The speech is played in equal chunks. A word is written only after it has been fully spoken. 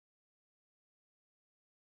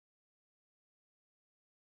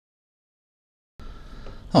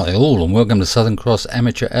Hi all and welcome to Southern Cross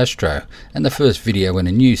Amateur Astro, and the first video in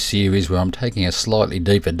a new series where I'm taking a slightly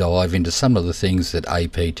deeper dive into some of the things that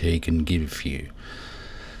APT can give you.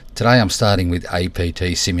 Today I'm starting with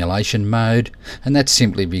APT simulation mode, and that's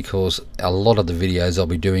simply because a lot of the videos I'll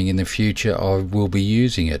be doing in the future I will be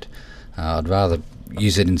using it. I'd rather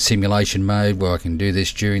use it in simulation mode where I can do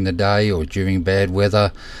this during the day or during bad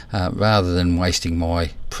weather rather than wasting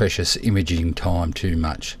my precious imaging time too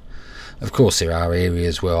much. Of course there are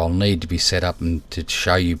areas where I'll need to be set up and to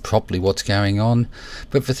show you properly what's going on,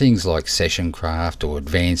 but for things like session craft or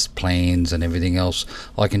advanced plans and everything else,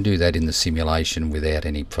 I can do that in the simulation without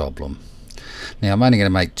any problem. Now I'm only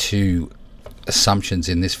going to make two assumptions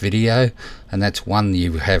in this video, and that's one,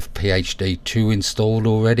 you have PhD 2 installed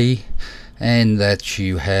already, and that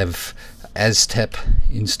you have ASTAP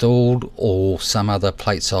installed or some other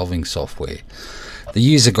plate solving software. The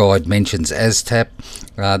user guide mentions ASTAP.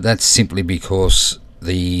 That's simply because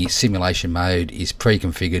the simulation mode is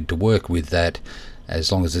pre-configured to work with that as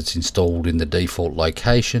long as it's installed in the default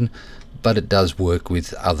location, but it does work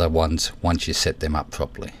with other ones once you set them up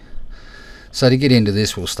properly. So to get into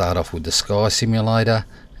this, we'll start off with the Sky Simulator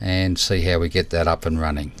and see how we get that up and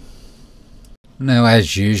running. Now,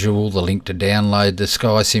 as usual, the link to download the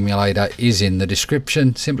Sky Simulator is in the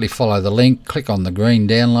description. Simply follow the link, click on the green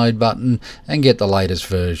download button and get the latest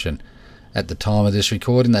version. At the time of this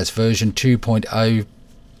recording, that's version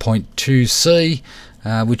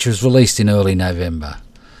 2.0.2c, which was released in early November.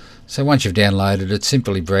 So once you've downloaded it,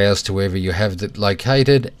 simply browse to wherever you have it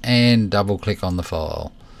located and double click on the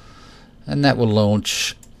file. And that will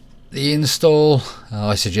launch the install.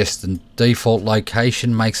 I suggest the default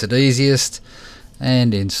location makes it easiest,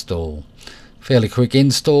 and install. Fairly quick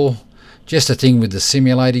install. Just a thing with the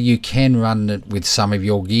simulator, you can run it with some of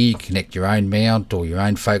your gear. You connect your own mount or your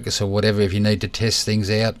own focus or whatever if you need to test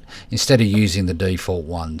things out, instead of using the default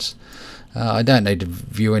ones. I don't need to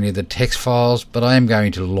view any of the text files, but I am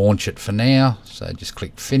going to launch it for now, so just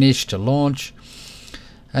click finish to launch,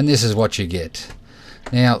 and this is what you get.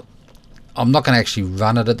 Now I'm not going to actually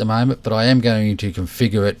run it at the moment, but I am going to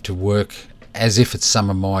configure it to work as if it's some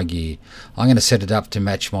of my gear. I'm going to set it up to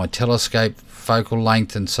match my telescope focal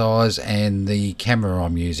length and size and the camera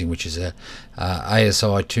I'm using, which is a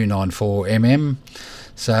ASI 294mm.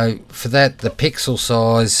 So for that, the pixel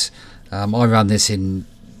size, I run this in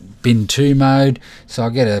bin 2 mode, so I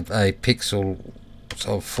get a pixel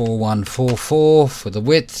of 4144 for the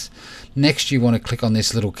width. Next you want to click on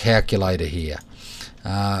this little calculator here,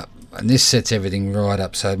 and this sets everything right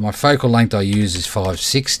up. So my focal length I use is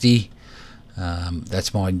 560.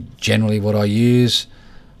 That's generally what I use.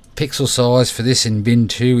 Pixel size for this in bin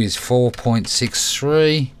 2 is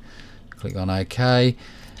 4.63. Click on OK,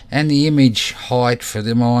 and the image height for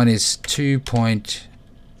mine is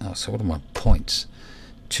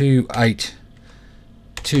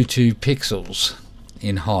 2822 pixels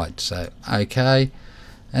in height. So OK,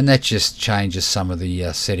 and that just changes some of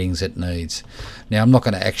the settings it needs. Now I'm not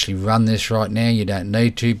going to actually run this right now, you don't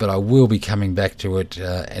need to, but I will be coming back to it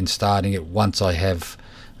and starting it once I have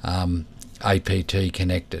APT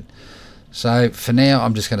connected. So for now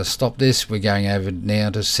I'm just going to stop this. We're going over now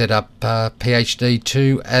to set up PhD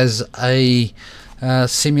 2 as a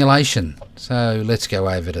simulation, so let's go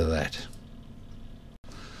over to that.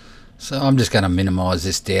 So I'm just going to minimize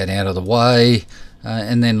this down out of the way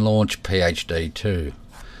and then launch PhD 2.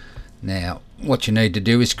 Now what you need to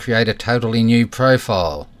do is create a totally new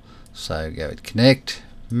profile. So go to connect,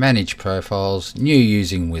 manage profiles, new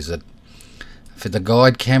using wizard. For the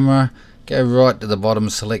guide camera, go right to the bottom,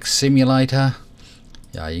 select simulator.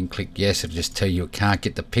 You can click yes, it'll just tell you it can't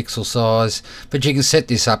get the pixel size, but you can set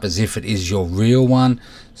this up as if it is your real one.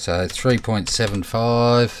 So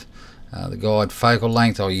 3.75. The guide focal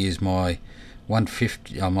length, I'll use my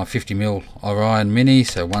 150 my 50mm Orion Mini,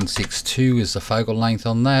 so 162 is the focal length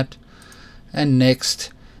on that. And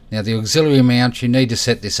next. Now the auxiliary mount, you need to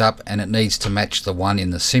set this up and it needs to match the one in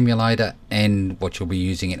the simulator and what you'll be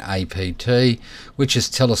using in APT, which is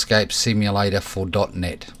Telescope Simulator for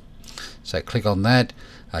 .NET. So click on that.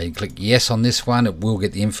 You click yes on this one, it will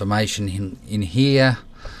get the information in here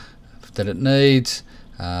that it needs.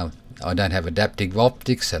 I don't have adaptive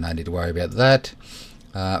optics, so no need to worry about that.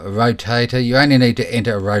 A rotator, you only need to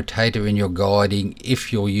enter a rotator in your guiding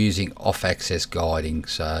if you're using off-axis guiding,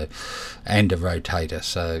 so, and a rotator.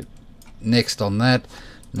 So next on that,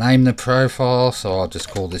 name the profile, so I'll just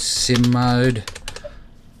call this sim mode.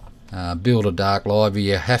 Build a dark library,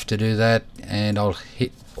 you have to do that, and I'll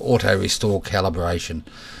hit auto restore calibration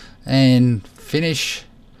and finish,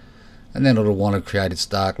 and then it'll want to create its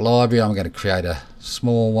dark library. I'm going to create a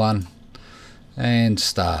small one and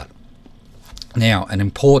start. Now, an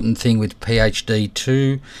important thing with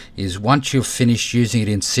PHD2 is once you've finished using it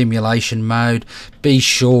in simulation mode, be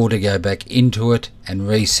sure to go back into it and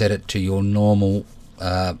reset it to your normal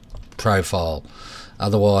profile.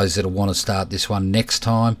 Otherwise it'll want to start this one next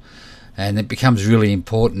time, and it becomes really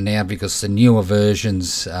important now because the newer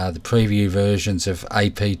versions, the preview versions of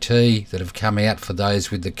APT that have come out for those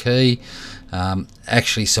with the key,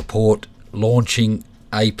 actually support launching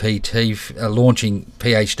launching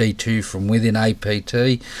PHD2 from within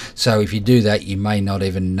APT. So if you do that, you may not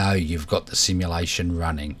even know you've got the simulation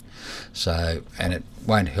running. So, and it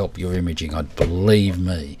won't help your imaging, believe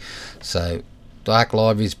me. So Dark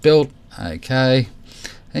Live is built, okay,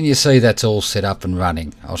 and you see that's all set up and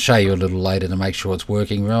running. I'll show you a little later to make sure it's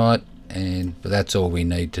working right, but that's all we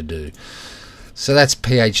need to do. So that's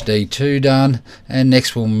PHD2 done, and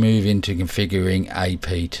next we'll move into configuring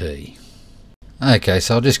APT. Okay,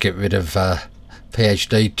 so I'll just get rid of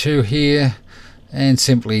PHD2 here and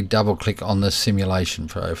simply double click on the simulation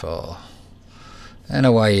profile, and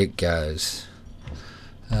away it goes.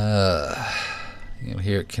 You'll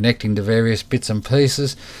hear it connecting to various bits and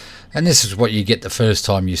pieces, and this is what you get the first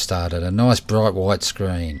time you start it, a nice bright white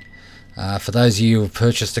screen. For those of you who have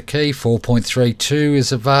purchased a key, 4.32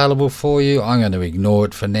 is available for you. I'm going to ignore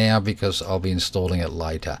it for now because I'll be installing it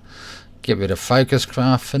later. Get rid of focus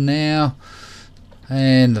craft for now.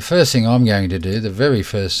 And the first thing I'm going to do, the very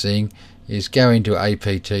first thing, is go into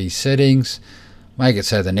APT settings, make it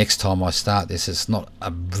so the next time I start this it's not a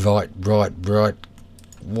bright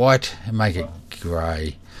white, and make it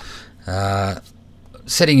grey.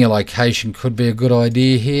 Setting your location could be a good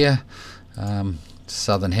idea here.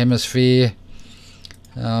 Southern Hemisphere.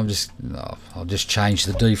 I'll just change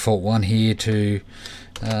the default one here to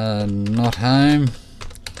not home,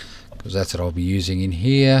 because that's what I'll be using in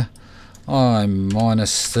here. I'm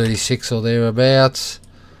minus 36 or thereabouts,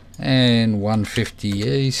 and 150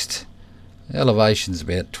 east. Elevation's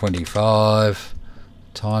about 25.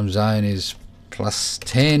 Time zone is plus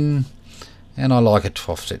 10, and I like a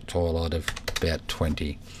offset twilight of about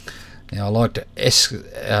 20. Now I like to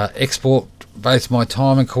export both my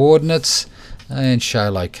time and coordinates and show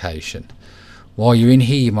location. While you're in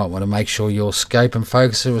here, you might want to make sure your scope and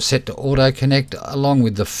focuser are set to auto connect, along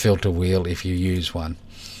with the filter wheel if you use one.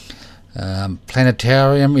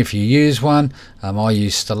 Planetarium if you use one. I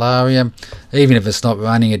use Stellarium. Even if it's not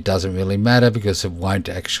running, it doesn't really matter because it won't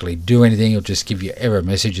actually do anything. It'll just give you error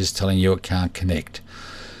messages telling you it can't connect.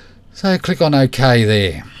 So click on OK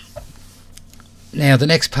there. Now the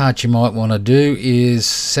next part you might want to do is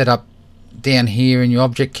set up down here in your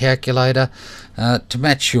object calculator to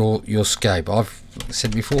match your scope. I've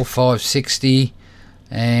said before 560,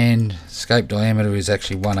 and scope diameter is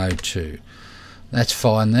actually 102. That's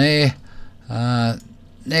fine there.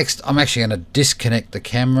 Next I'm actually going to disconnect the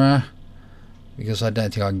camera because I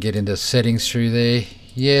don't think I can get into settings through there.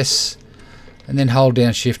 Yes, and then hold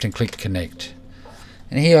down shift and click connect,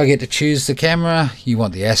 and here I get to choose the camera. You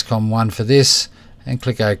want the ASCOM one for this, and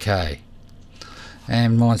click OK.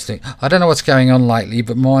 And mine's doing, I don't know what's going on lately,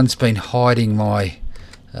 but mine's been hiding my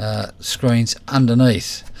screens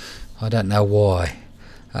underneath. I don't know why.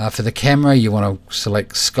 For the camera you want to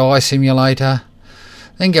select Sky Simulator,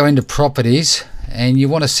 then go into properties, and you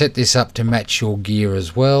want to set this up to match your gear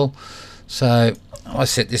as well. So I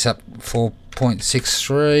set this up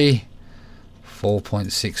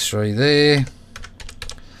 4.63 there.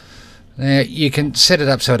 Now you can set it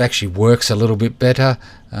up so it actually works a little bit better.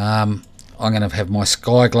 I'm going to have my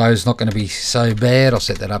sky glows not going to be so bad. I'll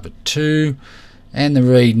set that up at 2, and the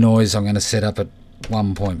read noise I'm going to set up at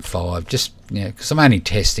 1.5, just because I'm only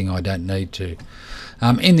testing, I don't need to.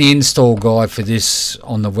 In the install guide for this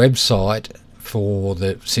on the website for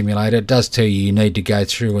the simulator, it does tell you need to go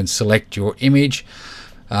through and select your image.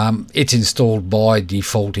 It's installed by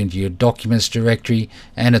default into your documents directory,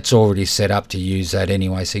 and it's already set up to use that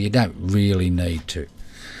anyway, so you don't really need to.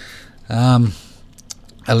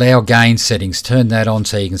 Allow gain settings, turn that on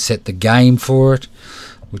so you can set the gain for it,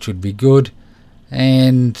 which would be good,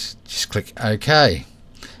 and just click OK,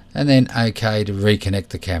 and then OK to reconnect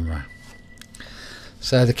the camera.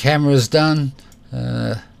 So the camera's done.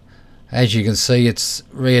 As you can see, it's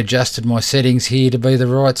readjusted my settings here to be the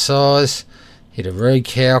right size. Hit a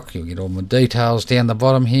recalc, you'll get all my details down the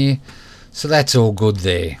bottom here. So that's all good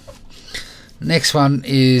there. Next one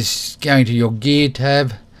is going to your gear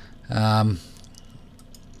tab,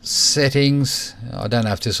 settings. I don't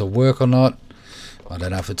know if this will work or not. I don't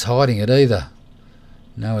know if it's hiding it either.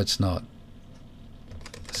 No, it's not.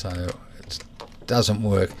 So it doesn't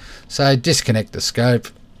work. So disconnect the scope,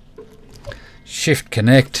 shift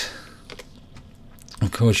connect.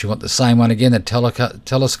 Of course you want the same one again, the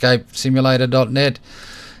telescopesimulator.net.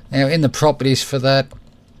 Now in the properties for that,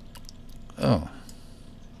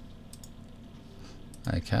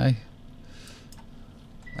 okay,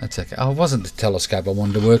 that's okay. Oh, it wasn't the telescope I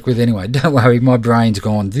wanted to work with anyway. Don't worry, my brain's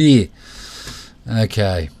gone there.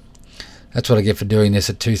 Okay, that's what I get for doing this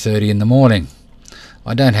at 2:30 in the morning.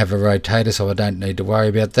 I don't have a rotator, so I don't need to worry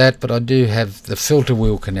about that, but I do have the filter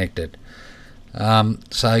wheel connected.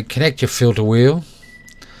 So connect your filter wheel,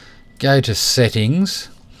 go to settings.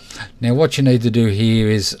 Now what you need to do here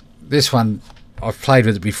is, this one I've played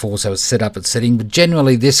with it before, so it's set up at setting, but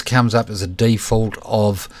generally this comes up as a default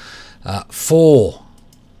of 4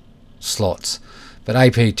 slots, but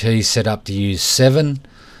APT is set up to use 7,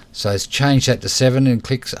 so it's changed that to 7 and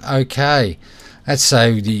clicks OK. That's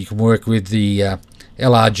so that you can work with the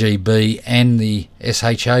LRGB and the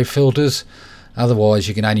SHO filters. Otherwise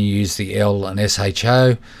you can only use the L and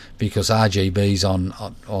SHO, because RGB's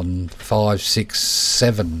on 5, 6,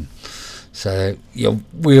 7. So your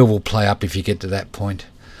wheel will play up if you get to that point.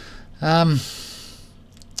 Now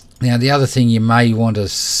the other thing you may want to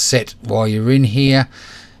set while you're in here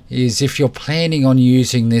is, if you're planning on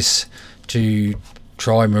using this to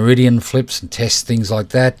try meridian flips and test things like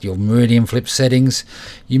that, your meridian flip settings,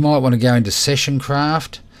 you might want to go into session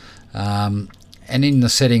craft, and in the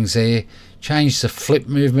settings there, change the flip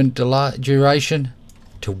movement duration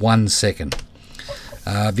to 1 second.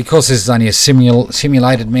 Because this is only a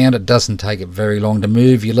simulated mount, it doesn't take it very long to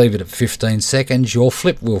move. You leave it at 15 seconds, your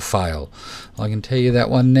flip will fail. I can tell you that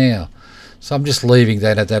one now. So I'm just leaving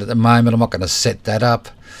that at the moment. I'm not going to set that up.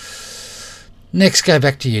 Next, go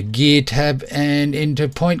back to your gear tab and into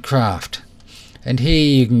point craft. And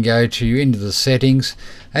here you can go into the settings.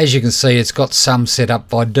 As you can see, it's got some set up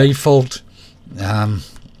by default.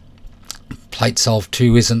 Plate solve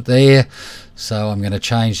 2 isn't there, so I'm going to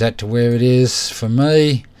change that to where it is for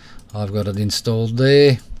me. I've got it installed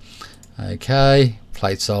there. Okay,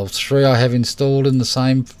 plate solve 3 I have installed in the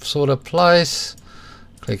same sort of place.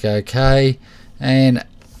 Click OK, and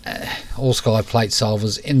all sky plate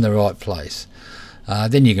solvers in the right place.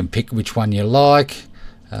 Then you can pick which one you like.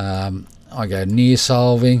 I go near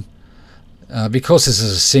solving. Because this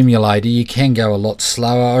is a simulator, you can go a lot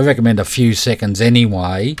slower. I recommend a few seconds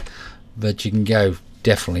anyway, but you can go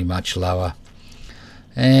definitely much lower.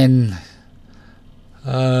 And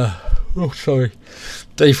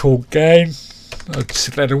default gain, I'll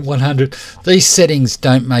set that at 100. These settings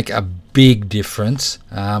don't make a big difference.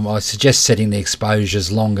 I suggest setting the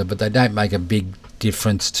exposures longer, but they don't make a big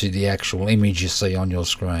difference to the actual image you see on your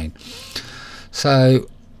screen. So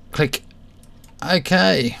click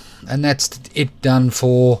OK, and that's it done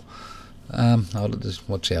for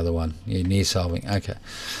what's the other one? Yeah, near solving. Okay,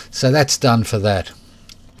 so that's done for that.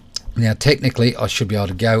 Now technically I should be able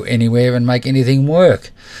to go anywhere and make anything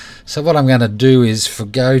work. So what I'm going to do is, for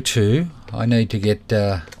go to, I need to get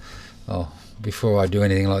before I do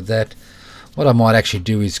anything like that, what I might actually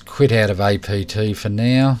do is quit out of APT for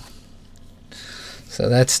now. So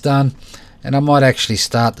that's done, and I might actually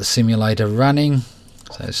start the simulator running.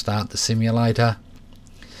 So start the simulator,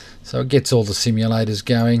 so it gets all the simulators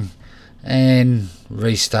going, and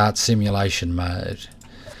restart simulation mode.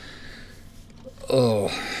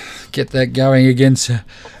 Get that going again. So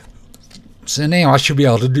now I should be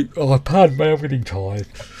able to do, pardon me, I'm getting tired.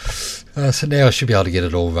 So now I should be able to get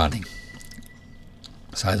it all running.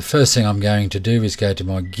 So the first thing I'm going to do is go to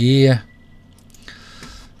my gear.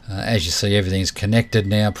 As you see, everything's connected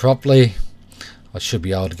now properly. I should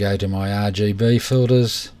be able to go to my RGB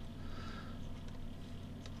filters.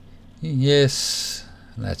 Yes,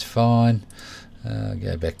 that's fine.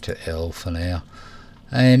 Go back to L for now.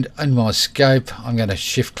 And in my scope, I'm going to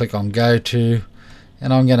shift click on go to,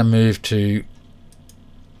 and I'm going to move to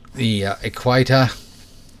the equator.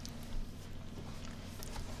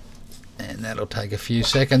 And that'll take a few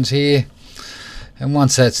seconds here. And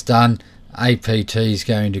once that's done, APT is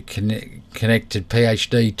going to connect to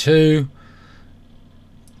PhD2,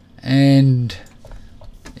 and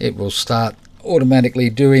it will start automatically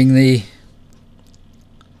doing the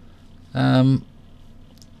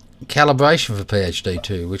calibration for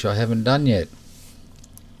PhD2, which I haven't done yet.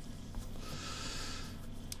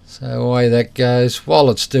 So away that goes. While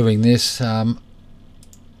it's doing this,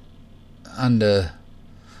 under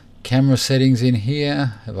camera settings in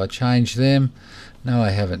here, have I changed them? No,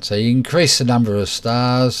 I haven't. So you increase the number of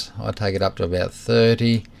stars. I take it up to about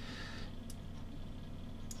 30.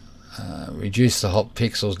 Reduce the hot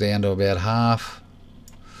pixels down to about half,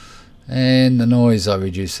 and the noise I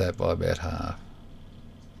reduce that by about half.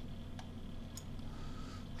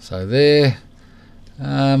 So there,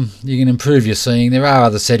 you can improve your seeing. There are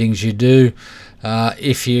other settings you do.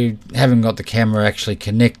 If you haven't got the camera actually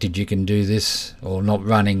connected, you can do this, or not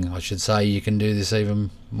running I should say, you can do this even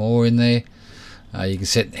more in there. You can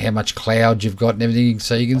set how much cloud you've got and everything,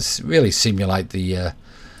 so you can really simulate the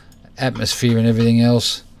atmosphere and everything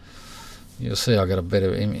else. You'll see I got a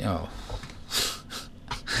better image. Oh.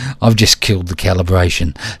 I've just killed the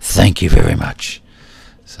calibration. Thank you very much.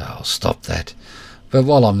 So I'll stop that. But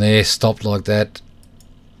while I'm there, stopped like that.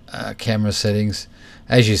 Camera settings.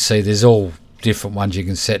 As you see, there's all different ones you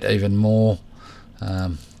can set even more.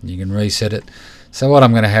 You can reset it. So what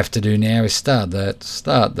I'm going to have to do now is start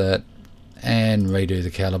that, and redo the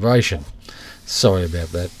calibration. Sorry about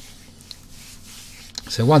that.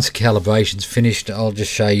 So once the calibration's finished, I'll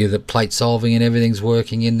just show you that plate solving and everything's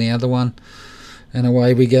working in the other one, and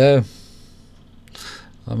away we go.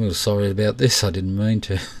 I'm a little sorry about this, I didn't mean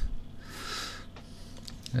to.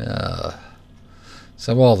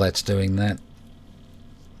 So while that's doing that,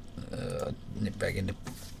 nip back into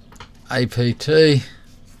APT.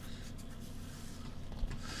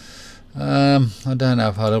 I don't know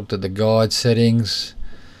if I looked at the guide settings.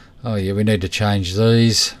 Oh yeah, we need to change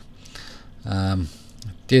these.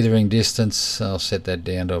 Dithering distance, I'll set that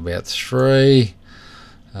down to about 3.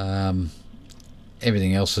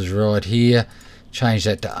 Everything else is right here. Change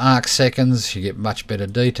that to arc seconds, you get much better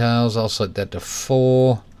details. I'll set that to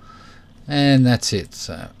 4, and that's it.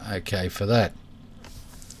 So okay for that.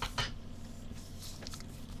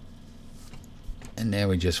 And now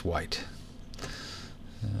we just wait.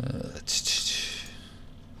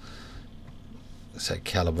 So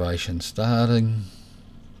calibration starting.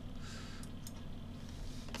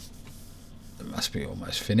 It must be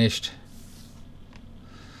almost finished.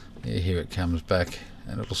 Yeah, here it comes back,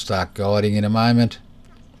 and it'll start guiding in a moment.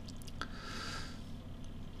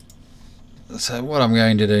 So what I'm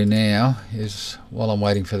going to do now is, while I'm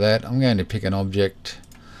waiting for that, I'm going to pick an object,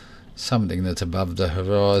 something that's above the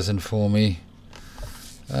horizon for me.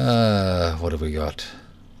 What have we got?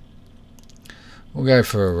 We'll go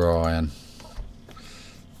for Orion.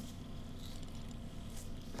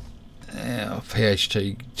 Now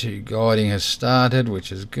PH2 guiding has started,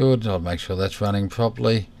 which is good. I'll make sure that's running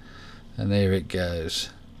properly, and there it goes.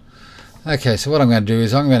 Okay, so what I'm going to do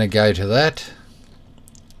is I'm going to go to that,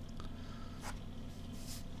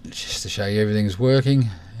 just to show you everything's working,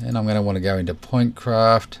 and I'm going to want to go into point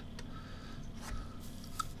craft.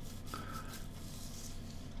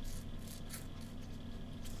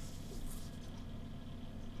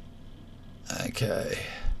 Okay,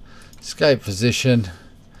 escape position.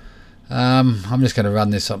 I'm just going to run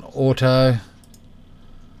this on auto.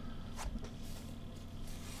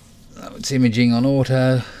 It's imaging on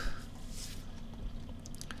auto.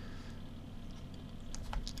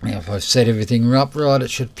 Now if I've set everything up right,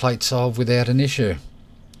 it should plate solve without an issue.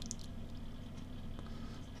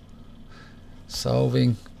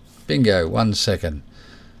 Solving. Bingo, 1 second.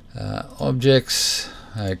 Objects.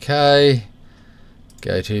 Okay.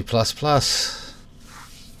 Go to ++.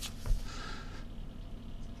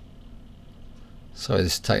 Sorry,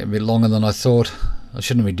 this is taking a bit longer than I thought. I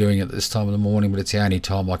shouldn't be doing it this time of the morning, but it's the only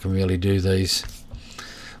time I can really do these,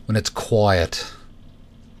 when it's quiet.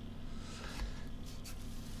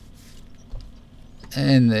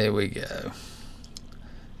 And there we go.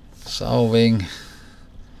 Solving.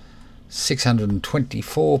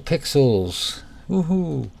 624 pixels.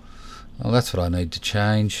 Woohoo! Well, that's what I need to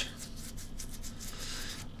change.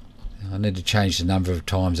 I need to change the number of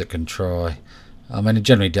times it can try. I mean, it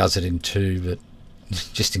generally does it in 2, but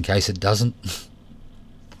just in case it doesn't.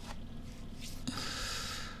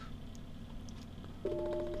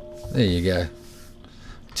 There you go.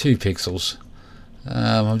 2 pixels.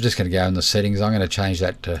 I'm just going to go in the settings. I'm going to change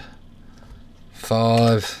that to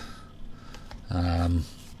 5.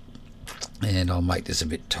 And I'll make this a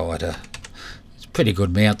bit tighter. It's a pretty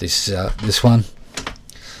good mount, this one.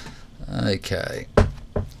 Okay.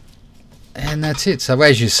 And that's it. So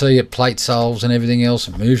as you see, it plate solves and everything else.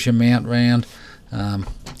 It moves your mount round.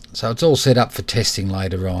 So it's all set up for testing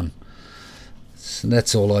later on. So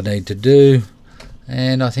that's all I need to do.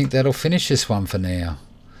 And I think that'll finish this one for now.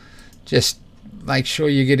 Just make sure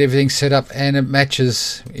you get everything set up and it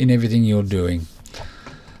matches in everything you're doing.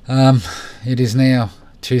 It is now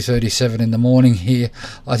 2:37 in the morning here.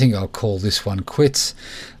 I think I'll call this one quits.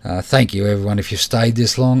 Thank you everyone if you've stayed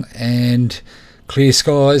this long, and clear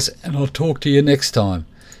skies, and I'll talk to you next time.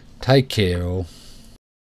 Take care all.